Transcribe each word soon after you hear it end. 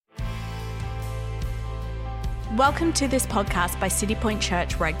Welcome to this podcast by City Point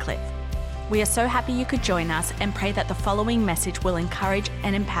Church, Redcliffe. We are so happy you could join us and pray that the following message will encourage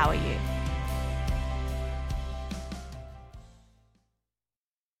and empower you.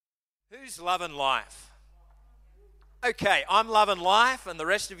 Who's loving life? Okay, I'm loving life, and the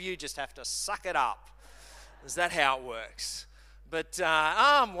rest of you just have to suck it up. Is that how it works? But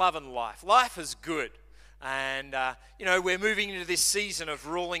I'm loving life. Life is good. And, we're moving into this season of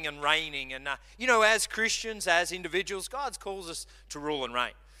ruling and reigning. And, as Christians, as individuals, God calls us to rule and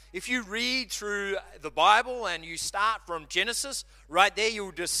reign. If you read through the Bible and you start from Genesis, right there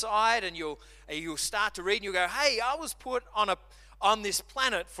you'll decide and you'll start to read and you'll go, hey, I was put on this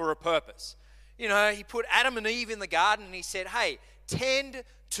planet for a purpose. He put Adam and Eve in the garden and he said, hey, tend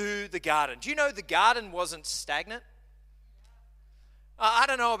to the garden. Do you know the garden wasn't stagnant? I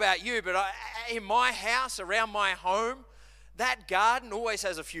don't know about you, but in my house, around my home, that garden always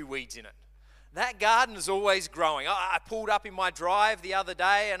has a few weeds in it. That garden is always growing. I pulled up in my drive the other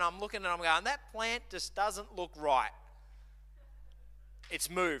day and I'm looking and I'm going, that plant just doesn't look right. It's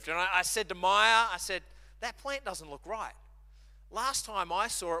moved. And I said to Maya, that plant doesn't look right. Last time I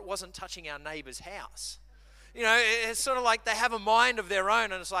saw it wasn't touching our neighbor's house. It's sort of like they have a mind of their own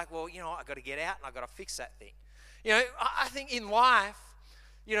and it's like, well, I've got to get out and I've got to fix that thing. I think in life,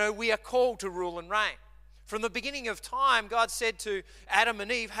 we are called to rule and reign. From the beginning of time, God said to Adam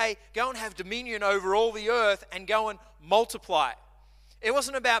and Eve, hey, go and have dominion over all the earth and go and multiply. It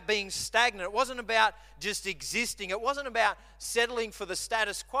wasn't about being stagnant. It wasn't about just existing. It wasn't about settling for the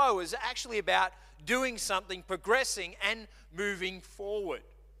status quo. It was actually about doing something, progressing and moving forward.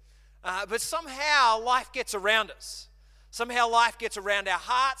 But somehow life gets around us. Somehow life gets around our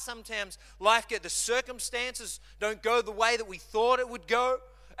hearts. Sometimes the circumstances don't go the way that we thought it would go.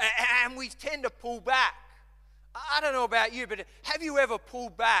 And we tend to pull back. I don't know about you, but have you ever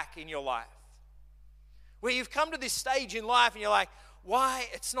pulled back in your life? Where you've come to this stage in life and you're like, why?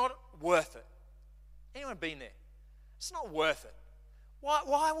 It's not worth it. Anyone been there? It's not worth it.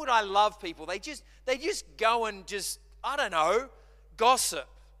 Why would I love people? They just go and gossip.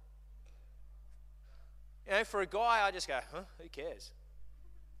 For a guy, I just go, who cares?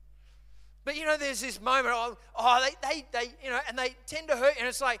 But there's this moment, and they tend to hurt, and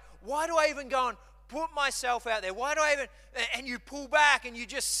it's like, why do I even go and put myself out there? Why do I even, and you pull back and you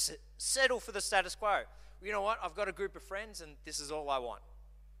just settle for the status quo. You know what? I've got a group of friends and this is all I want.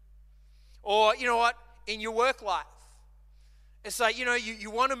 Or, in your work life, it's like, you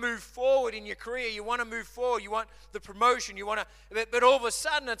want to move forward in your career. You want to move forward. You want the promotion. But all of a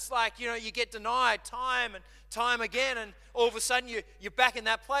sudden, it's like, you get denied time and time again. And all of a sudden, you're back in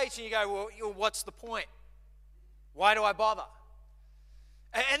that place and you go, well, what's the point? Why do I bother?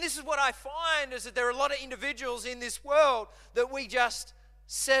 And this is what I find is that there are a lot of individuals in this world that we just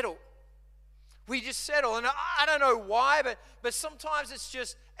settle. We just settle. And I don't know why, but sometimes it's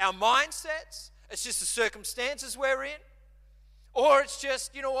just our mindsets. It's just the circumstances we're in. Or it's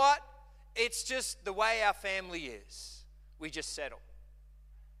just, it's just the way our family is. We just settle.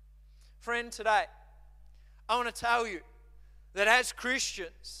 Friend, today, I want to tell you that as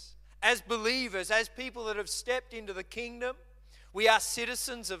Christians, as believers, as people that have stepped into the kingdom, we are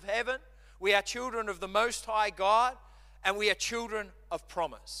citizens of heaven, we are children of the Most High God, and we are children of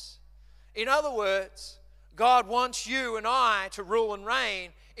promise. In other words, God wants you and I to rule and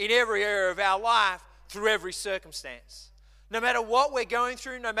reign in every area of our life through every circumstance. No matter what we're going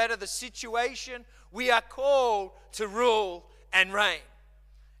through, no matter the situation, we are called to rule and reign.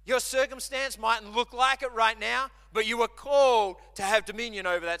 Your circumstance mightn't look like it right now, but you are called to have dominion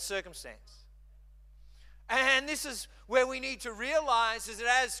over that circumstance. And this is where we need to realize is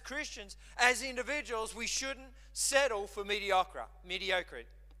that as Christians, as individuals, we shouldn't settle for mediocrity.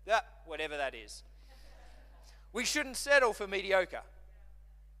 Whatever that is. We shouldn't settle for mediocre.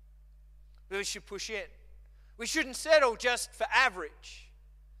 We should push in. We shouldn't settle just for average.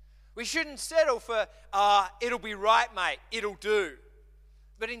 We shouldn't settle for, it'll be right, mate, it'll do.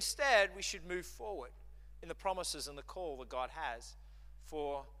 But instead, we should move forward in the promises and the call that God has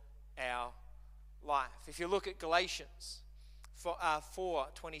for our life. If you look at Galatians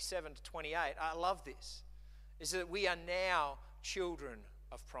 4:27 to 28, I love this, is that we are now children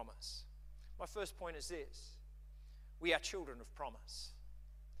of promise. My first point is this. We are children of promise.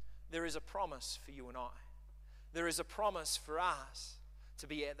 There is a promise for you and I. There is a promise for us to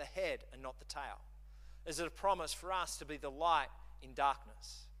be at the head and not the tail. There's a promise for us to be the light in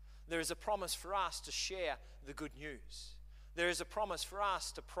darkness. There is a promise for us to share the good news. There is a promise for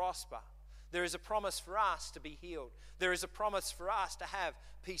us to prosper. There is a promise for us to be healed. There is a promise for us to have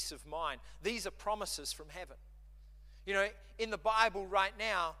peace of mind. These are promises from heaven. In the Bible right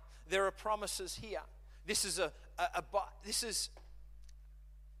now, there are promises here. This is this is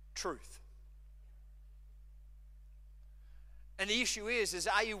truth. And the issue is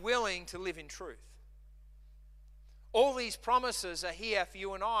are you willing to live in truth? All these promises are here for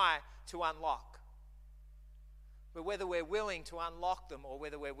you and I to unlock. But whether we're willing to unlock them or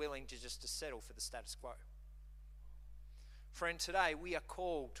whether we're willing to just to settle for the status quo. Friend, today we are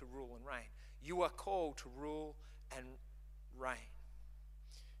called to rule and reign. You are called to rule and reign.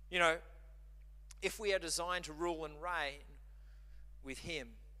 You know, if we are designed to rule and reign with Him,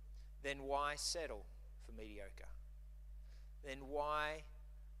 then why settle for mediocre? Then why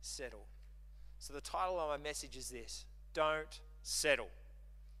settle? So the title of my message is this: don't settle.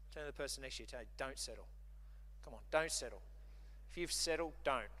 Turn to the person next to you and say, don't settle. Come on, don't settle. If you've settled,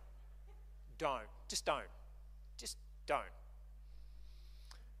 don't. Don't. Just don't. Just don't.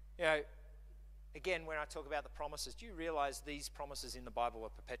 You know, again, when I talk about the promises, do you realize these promises in the Bible are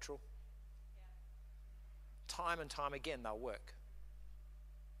perpetual? Time and time again, they'll work.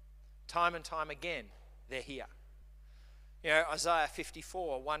 Time and time again, they're here. You know, Isaiah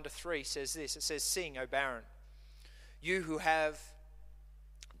 54, 1-3 says this. It says, sing, O barren, you who have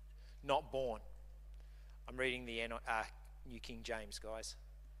not born. I'm reading the New King James, guys,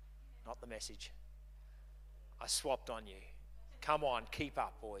 not the Message. I swapped on you. Come on, keep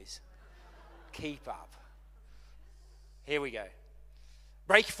up, boys. Keep up. Here we go.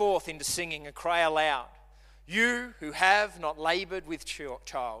 Break forth into singing and cry aloud, you who have not labored with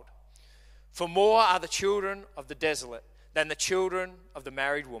child. For more are the children of the desolate than the children of the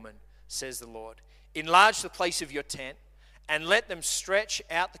married woman, says the Lord. Enlarge the place of your tent, and let them stretch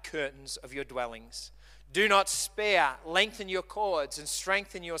out the curtains of your dwellings. Do not spare, lengthen your cords, and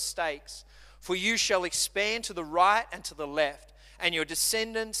strengthen your stakes, for you shall expand to the right and to the left, and your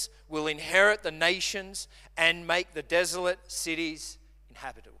descendants will inherit the nations and make the desolate cities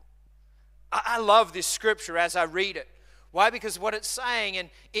inhabitable. I love this scripture as I read it. Why? Because what it's saying, and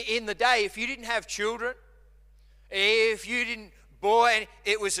in the day, if you didn't have children, if you didn't boy,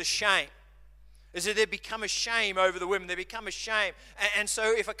 it was a shame. Is that there become a shame over the women. There become a shame. And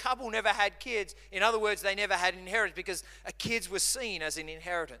so if a couple never had kids, in other words, they never had inheritance, because kids were seen as an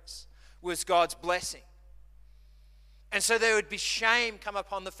inheritance, was God's blessing. And so there would be shame come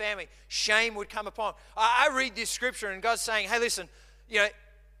upon the family. Shame would come upon. I read this scripture and God's saying, hey, listen,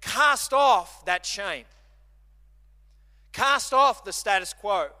 cast off that shame. Cast off the status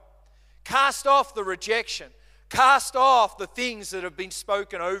quo. Cast off the rejection. Cast off the things that have been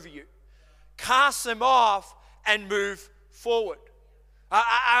spoken over you. Cast them off and move forward.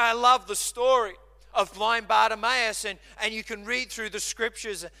 I love the story of blind Bartimaeus, and you can read through the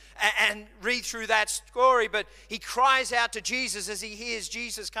scriptures and read through that story, but he cries out to Jesus as he hears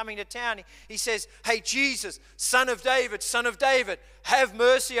Jesus coming to town. He says, hey, Jesus, Son of David, have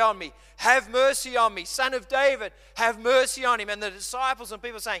mercy on me. Have mercy on me. Son of David, have mercy on him. And the disciples and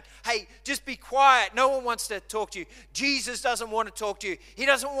people saying, hey, just be quiet. No one wants to talk to you. Jesus doesn't want to talk to you. He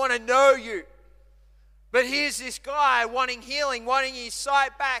doesn't want to know you. But here's this guy wanting healing, wanting his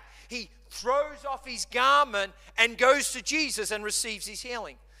sight back. He throws off his garment and goes to Jesus and receives his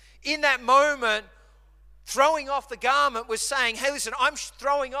healing. In that moment, throwing off the garment was saying, hey, listen, I'm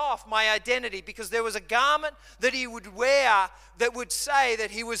throwing off my identity, because there was a garment that he would wear that would say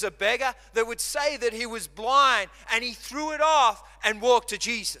that he was a beggar, that would say that he was blind, and he threw it off and walked to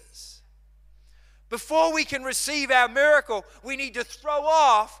Jesus. Before we can receive our miracle, we need to throw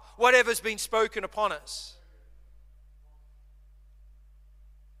off whatever's been spoken upon us.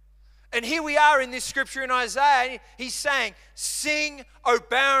 And here we are in this scripture in Isaiah. He's saying, sing, O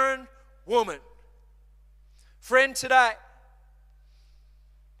barren woman. Friend, today,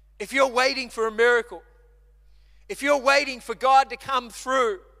 if you're waiting for a miracle, if you're waiting for God to come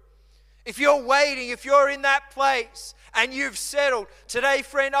through, if you're in that place and you've settled, today,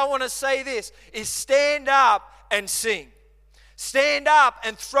 friend, I want to say this, is stand up and sing. Stand up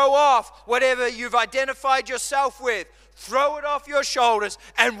and throw off whatever you've identified yourself with. Throw it off your shoulders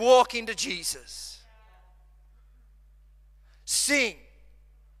and walk into Jesus. Sing.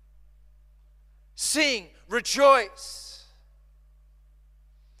 Sing. Rejoice.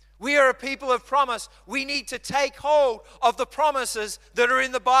 We are a people of promise. We need to take hold of the promises that are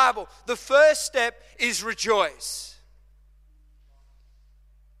in the Bible. The first step is rejoice.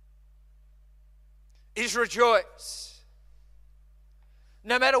 Rejoice.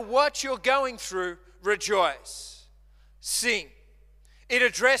 No matter what you're going through, rejoice. Sing. It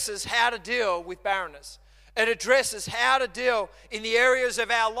addresses how to deal with barrenness. It addresses how to deal in the areas of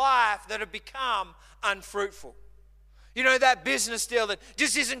our life that have become unfruitful. You know, that business deal that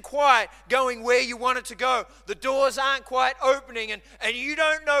just isn't quite going where you want it to go. The doors aren't quite opening and you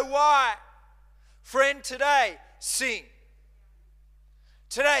don't know why. Friend, today, sing.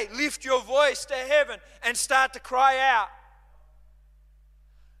 Today, lift your voice to heaven and start to cry out.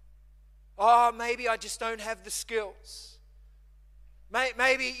 Oh, maybe I just don't have the skills.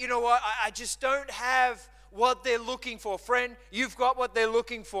 Maybe, you know what, I just don't have what they're looking for. Friend, you've got what they're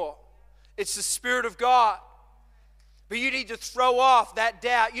looking for. It's the Spirit of God. But you need to throw off that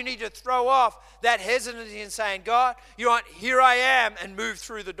doubt. You need to throw off that hesitancy and saying, God, you know what, here I am, and move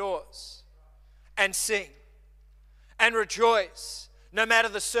through the doors and sing and rejoice no matter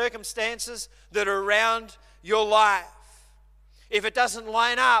the circumstances that are around your life. If it doesn't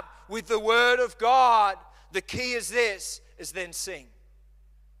line up with the Word of God, the key is this, is then sing.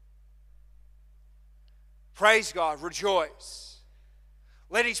 Praise God, rejoice.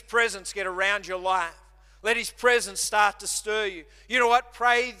 Let His presence get around your life. Let His presence start to stir you. You know what?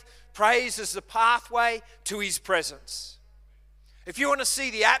 Praise is the pathway to His presence. If you want to see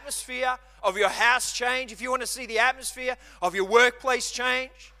the atmosphere of your house change, if you want to see the atmosphere of your workplace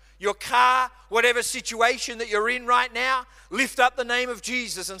change, your car, whatever situation that you're in right now, lift up the name of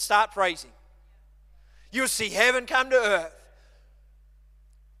Jesus and start praising. You'll see heaven come to earth.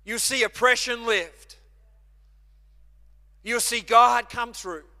 You'll see oppression lift. You'll see God come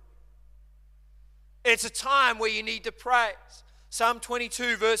through. It's a time where you need to praise. Psalm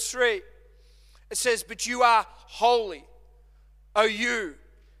 22 verse 3. It says, but you are holy, O you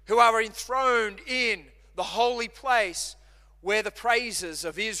who are enthroned in the holy place where the praises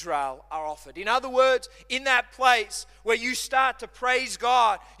of Israel are offered. In other words, in that place where you start to praise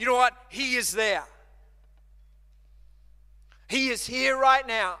God, you know what? He is there. He is here right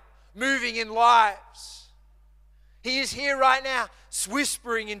now, moving in lives. He is here right now,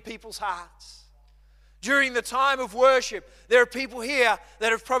 whispering in people's hearts. During the time of worship, there are people here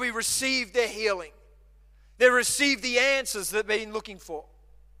that have probably received their healing. They've received the answers that they've been looking for.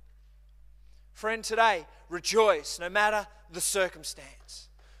 Friend, today, rejoice no matter the circumstance.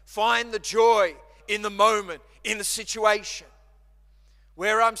 Find the joy in the moment, in the situation.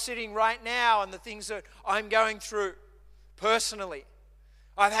 Where I'm sitting right now and the things that I'm going through personally,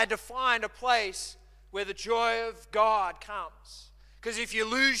 I've had to find a place where the joy of God comes. Because if you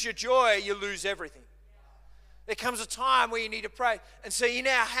lose your joy, you lose everything. There comes a time where you need to pray. And so in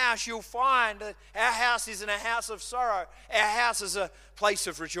our house, you'll find that our house isn't a house of sorrow. Our house is a place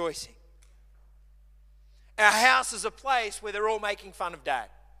of rejoicing. Our house is a place where they're all making fun of Dad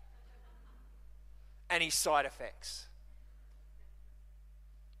and his side effects.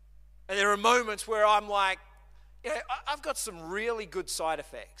 And there are moments where I'm like, you know, I've got some really good side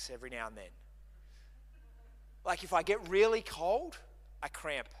effects every now and then. Like if I get really cold, I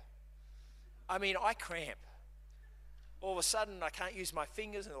cramp. I cramp. All of a sudden, I can't use my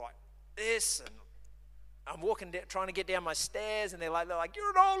fingers, and they're like this, and I'm walking down, trying to get down my stairs, and they're like, you're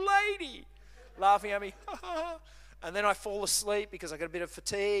an old lady, laughing at me. And then I fall asleep because I got a bit of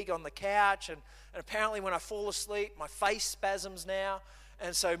fatigue on the couch, and apparently when I fall asleep, my face spasms now,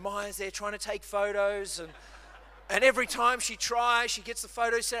 and so Maya's there trying to take photos, and every time she tries, she gets the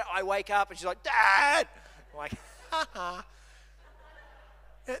photo set, I wake up, and she's like, Dad! I'm like,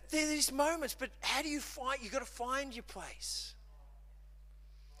 There are these moments, but how do you find? You've got to find your place.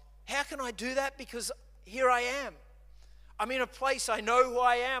 How can I do that? Because here I am. I'm in a place, I know who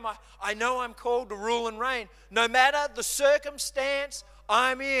I am. I know I'm called to rule and reign. No matter the circumstance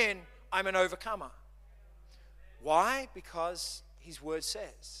I'm in, I'm an overcomer. Why? Because His Word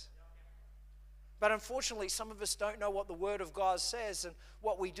says. But unfortunately, some of us don't know what the Word of God says, and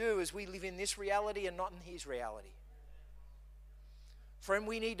what we do is we live in this reality and not in His reality. Friend,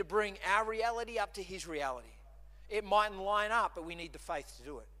 we need to bring our reality up to His reality. It mightn't line up, but we need the faith to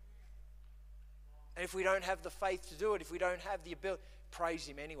do it. And if we don't have the faith to do it, if we don't have the ability, praise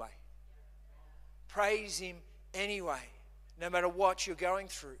Him anyway. Praise Him anyway, no matter what you're going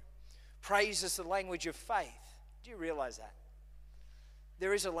through. Praise is the language of faith. Do you realize that?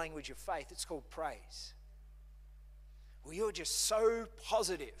 There is a language of faith. It's called praise. Well, you're just so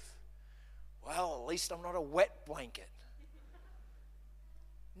positive. Well, at least I'm not a wet blanket.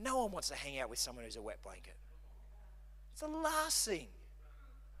 No one wants to hang out with someone who's a wet blanket. It's the last thing.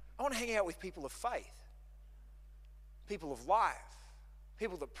 I want to hang out with people of faith, people of life,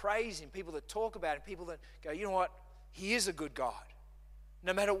 people that praise Him, people that talk about Him, people that go, you know what? He is a good God.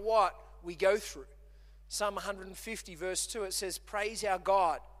 No matter what we go through. Psalm 150 verse 2, it says, praise our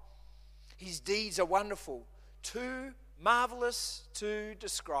God. His deeds are wonderful, too marvelous to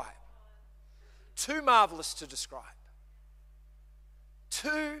describe. Too marvelous to describe.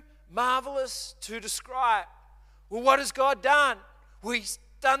 Too marvelous to describe. Well, what has God done? Well, He's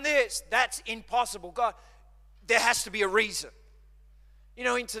done this. That's impossible. God, there has to be a reason. You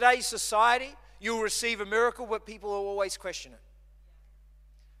know, in today's society, you'll receive a miracle, but people will always question it.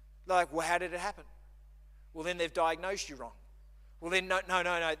 Like, well, how did it happen? Well, then they've diagnosed you wrong. Well, then, no,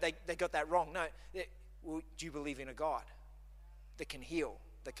 they got that wrong. No, well, do you believe in a God that can heal,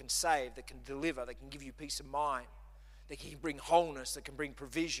 that can save, that can deliver, that can give you peace of mind, that can bring wholeness, that can bring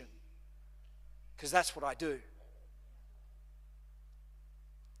provision? Because that's what I do.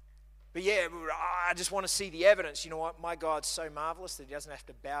 But yeah, I just want to see the evidence. You know what? My God's so marvelous that he doesn't have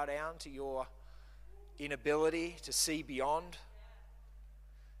to bow down to your inability to see beyond.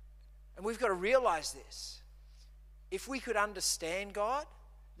 And we've got to realize this. If we could understand God,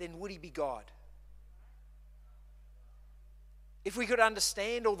 then would he be God? If we could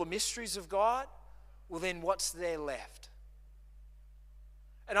understand all the mysteries of God, well then what's there left?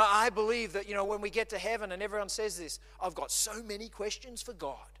 And I believe that, when we get to heaven and everyone says this, I've got so many questions for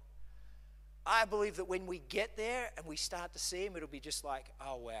God. I believe that when we get there and we start to see him, it'll be just like,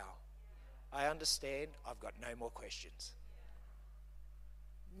 oh wow, I understand, I've got no more questions.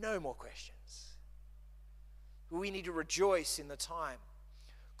 No more questions. We need to rejoice in the time.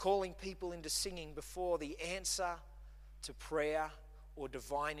 Calling people into singing before the answer to prayer or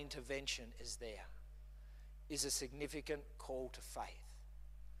divine intervention is there, is a significant call to faith.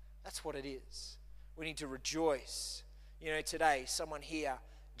 That's what it is. We need to rejoice. Today, someone here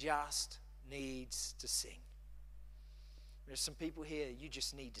just needs to sing. There's some people here, you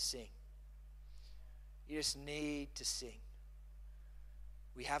just need to sing. You just need to sing.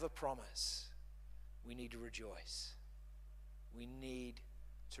 We have a promise. We need to rejoice. We need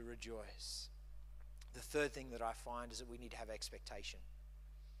to rejoice. The third thing that I find is that we need to have expectation.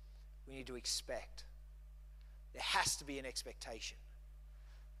 We need to expect. There has to be an expectation.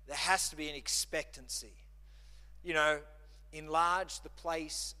 There has to be an expectancy. Enlarge the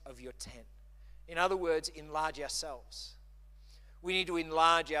place of your tent. In other words, enlarge ourselves. We need to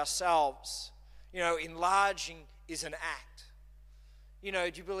enlarge ourselves. Enlarging is an act.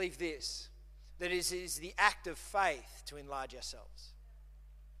 Do you believe this? That it is the act of faith to enlarge ourselves.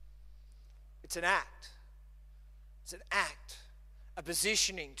 It's an act. It's an act, a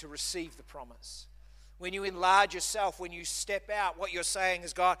positioning to receive the promise. When you enlarge yourself, when you step out, what you're saying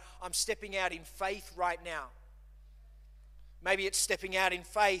is, God, I'm stepping out in faith right now. Maybe it's stepping out in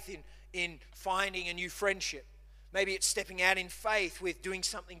faith in finding a new friendship. Maybe it's stepping out in faith with doing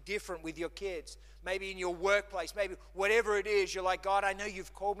something different with your kids. Maybe in your workplace. Maybe whatever it is, you're like, God, I know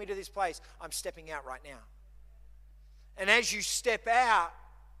you've called me to this place. I'm stepping out right now. And as you step out,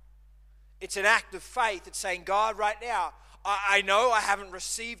 it's an act of faith. It's saying, God, right now, I know I haven't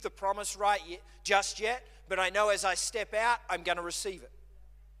received the promise just yet, but I know as I step out, I'm going to receive it.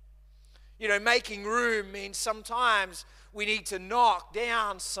 Making room means sometimes we need to knock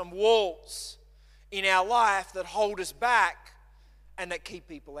down some walls in our life that hold us back and that keep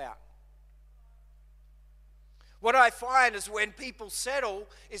people out. What I find is when people settle,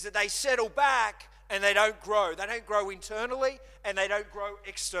 is that they settle back and they don't grow. They don't grow internally and they don't grow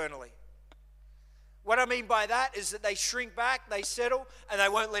externally. What I mean by that is that they shrink back, they settle, and they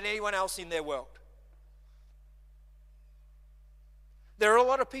won't let anyone else in their world. There are a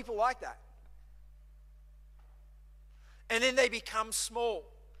lot of people like that. And then they become small.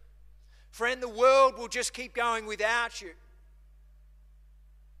 Friend, the world will just keep going without you.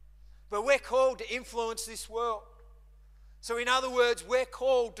 But we're called to influence this world. So in other words, we're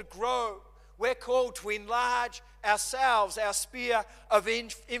called to grow. We're called to enlarge ourselves, our sphere of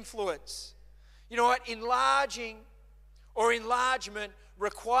influence. You know what? Enlarging or enlargement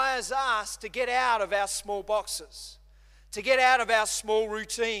requires us to get out of our small boxes, to get out of our small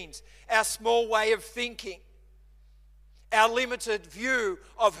routines, our small way of thinking, our limited view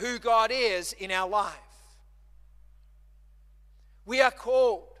of who God is in our life. We are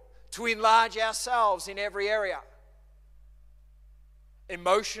called to enlarge ourselves in every area.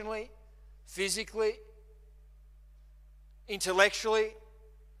 Emotionally, physically, intellectually,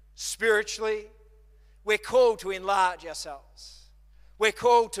 spiritually. We're called to enlarge ourselves. We're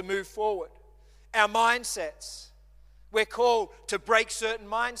called to move forward. Our mindsets. We're called to break certain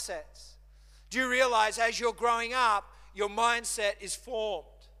mindsets. Do you realize as you're growing up, your mindset is formed?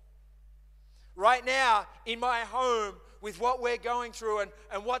 Right now, in my home, with what we're going through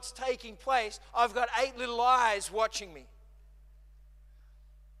and what's taking place, I've got 8 little eyes watching me.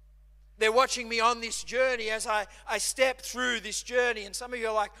 They're watching me on this journey as I step through this journey. And some of you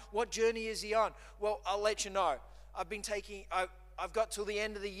are like, what journey is he on? Well, I'll let you know. I've got till the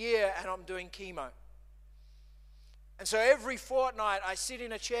end of the year and I'm doing chemo. And so every fortnight I sit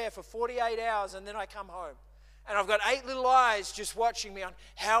in a chair for 48 hours and then I come home. And I've got 8 little eyes just watching me on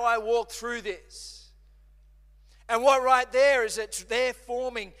how I walk through this. And what right there is that they're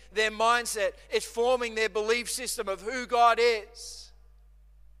forming their mindset. It's forming their belief system of who God is.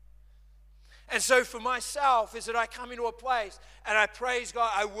 And so for myself is that I come into a place and I praise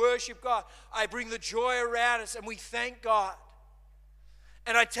God, I worship God, I bring the joy around us and we thank God.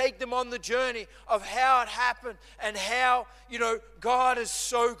 And I take them on the journey of how it happened and how, God is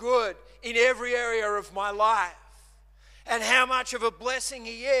so good in every area of my life and how much of a blessing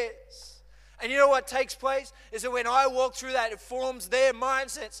He is. And you know what takes place? Is that when I walk through that, it forms their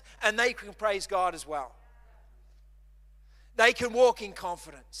mindsets and they can praise God as well. They can walk in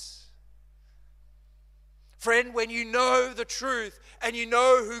confidence. Friend, when you know the truth and you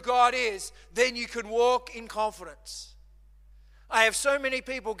know who God is, then you can walk in confidence. I have so many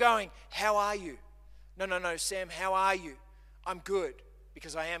people going, how are you? No, Sam, how are you? I'm good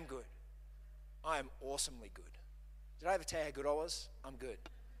because I am good. I am awesomely good. Did I ever tell you how good I was? I'm good.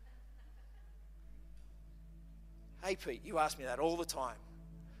 Hey, Pete, you ask me that all the time.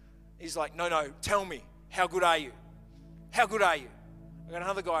 He's like, no, tell me, how good are you? How good are you? I got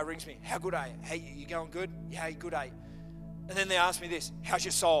another guy rings me, how good are you? Hey, you going good? Yeah, how good are you? And then they ask me this, how's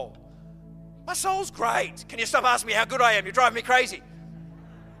your soul? My soul's great. Can you stop asking me how good I am? You're driving me crazy.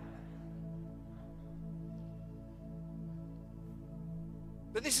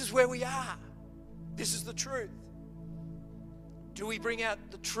 But this is where we are. This is the truth. Do we bring out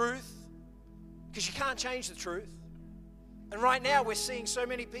the truth? Because you can't change the truth. And right now we're seeing so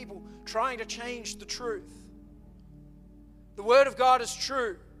many people trying to change the truth. The Word of God is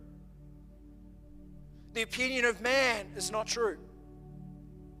true. The opinion of man is not true.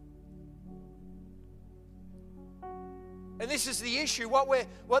 And this is the issue.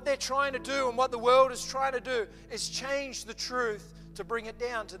 What they're trying to do and what the world is trying to do is change the truth to bring it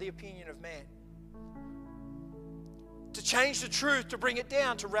down to the opinion of man. To change the truth to bring it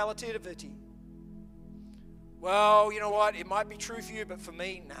down to relativity. Well, you know what? It might be true for you, but for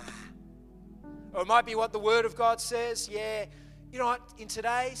me, nah. Or it might be what the Word of God says. Yeah. You know what? In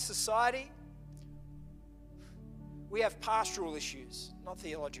today's society, we have pastoral issues, not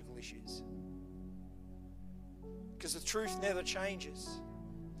theological issues. Because the truth never changes.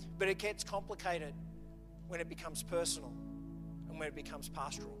 But it gets complicated when it becomes personal and when it becomes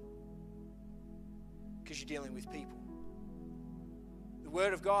pastoral. Because you're dealing with people. The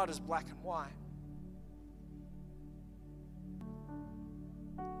Word of God is black and white.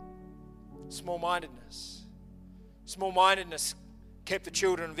 Small-mindedness. Small-mindedness kept the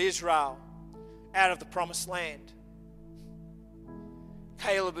children of Israel out of the promised land.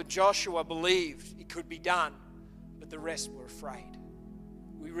 Caleb and Joshua believed it could be done, but the rest were afraid.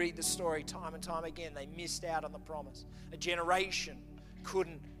 We read the story time and time again. They missed out on the promise. A generation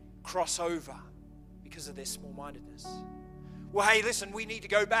couldn't cross over because of their small-mindedness. Well, hey, listen, we need to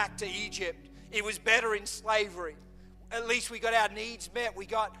go back to Egypt. It was better in slavery. At least we got our needs met. We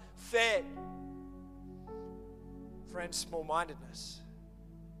got fed. Friends, small-mindedness.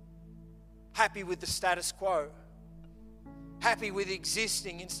 Happy with the status quo. Happy with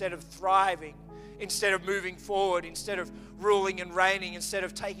existing instead of thriving, instead of moving forward, instead of ruling and reigning, instead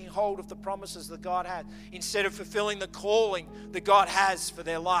of taking hold of the promises that God has, instead of fulfilling the calling that God has for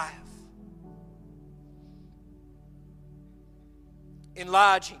their life.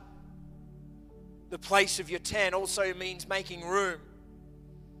 Enlarging the place of your tent also means making room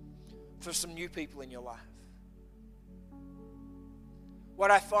for some new people in your life. What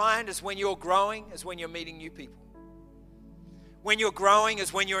I find is when you're growing is when you're meeting new people. When you're growing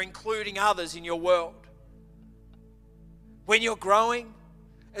is when you're including others in your world. When you're growing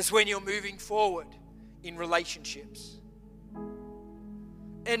is when you're moving forward in relationships.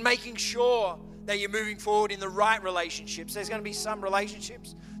 And making sure that you're moving forward in the right relationships. There's going to be some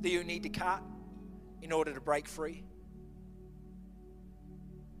relationships that you need to cut in order to break free.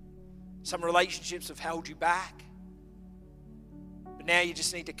 Some relationships have held you back. But now you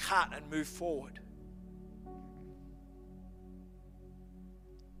just need to cut and move forward.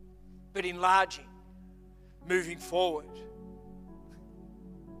 But enlarging, moving forward.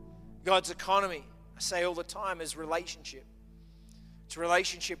 God's economy, I say all the time, is relationship. It's a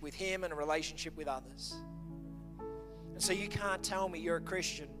relationship with Him and a relationship with others. And so you can't tell me you're a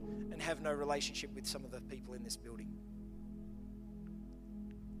Christian and have no relationship with some of the people in this building.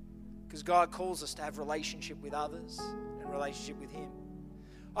 Because God calls us to have relationship with others and relationship with Him.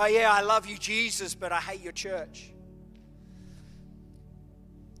 Oh yeah, I love you, Jesus, but I hate your church.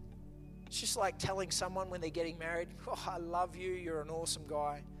 It's just like telling someone when they're getting married, oh, I love you, you're an awesome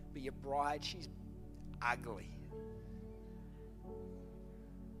guy, but your bride, she's ugly.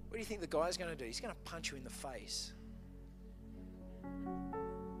 What do you think the guy's going to do? He's going to punch you in the face.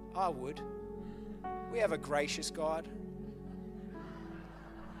 I would. We have a gracious God.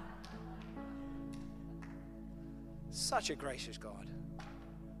 Such a gracious God.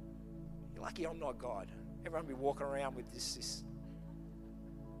 You're lucky I'm not God. Everyone be walking around with this.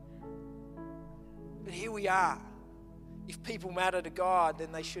 But here we are. If people matter to God,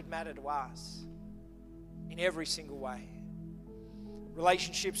 then they should matter to us in every single way.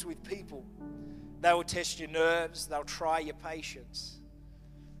 Relationships with people, they will test your nerves, they'll try your patience,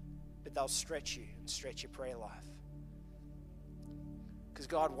 but they'll stretch you and stretch your prayer life. Because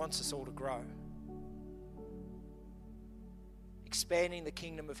God wants us all to grow. Expanding the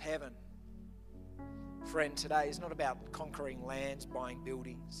kingdom of heaven, friend, today is not about conquering lands, buying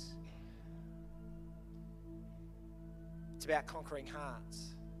buildings. It's about conquering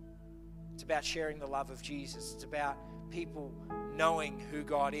hearts. It's about sharing the love of Jesus. It's about people knowing who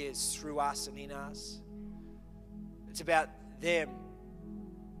God is through us and in us. It's about them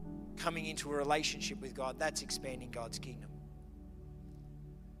coming into a relationship with God. That's expanding God's kingdom.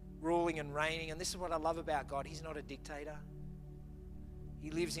 Ruling and reigning. And this is what I love about God. He's not a dictator. He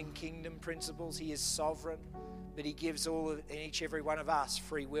lives in kingdom principles. He is sovereign. But He gives every one of us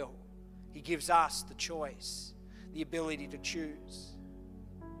free will. He gives us the choice, the ability to choose.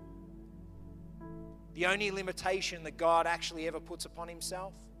 The only limitation that God actually ever puts upon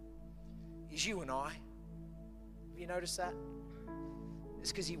Himself is you and I. Have you noticed that?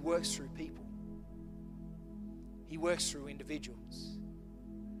 It's because He works through people. He works through individuals.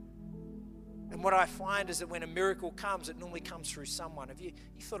 And what I find is that when a miracle comes, it normally comes through someone. Have you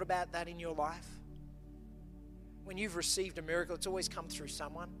thought about that in your life? When you've received a miracle, it's always come through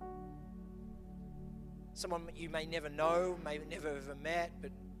someone. Someone you may never know, may never ever met,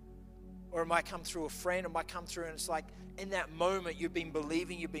 or it might come through a friend, it might come through, and it's like in that moment you've been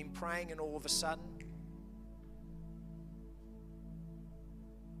believing, you've been praying, and all of a sudden,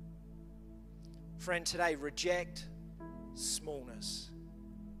 friend, today, reject smallness.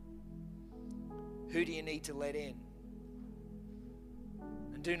 Who do you need to let in?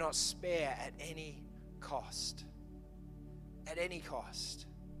 And do not spare at any cost. At any cost.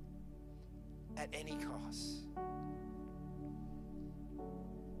 At any cost.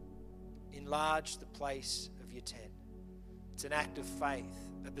 Enlarge the place of your tent. It's an act of faith,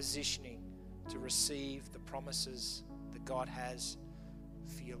 a positioning to receive the promises that God has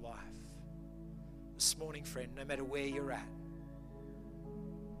for your life. This morning, friend, no matter where you're at,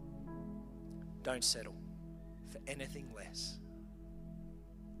 don't settle for anything less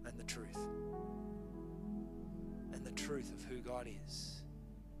than the truth. And the truth of who God is,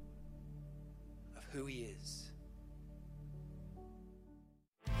 of who He is.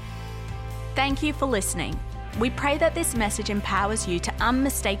 Thank you for listening. We pray that this message empowers you to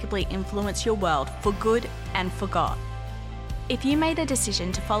unmistakably influence your world for good and for God. If you made a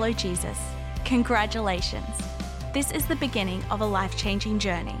decision to follow Jesus, congratulations. This is the beginning of a life-changing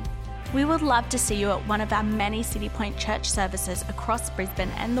journey. We would love to see you at one of our many City Point Church services across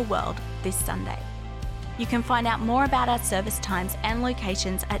Brisbane and the world this Sunday. You can find out more about our service times and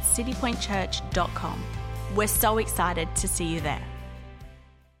locations at citypointchurch.com. We're so excited to see you there.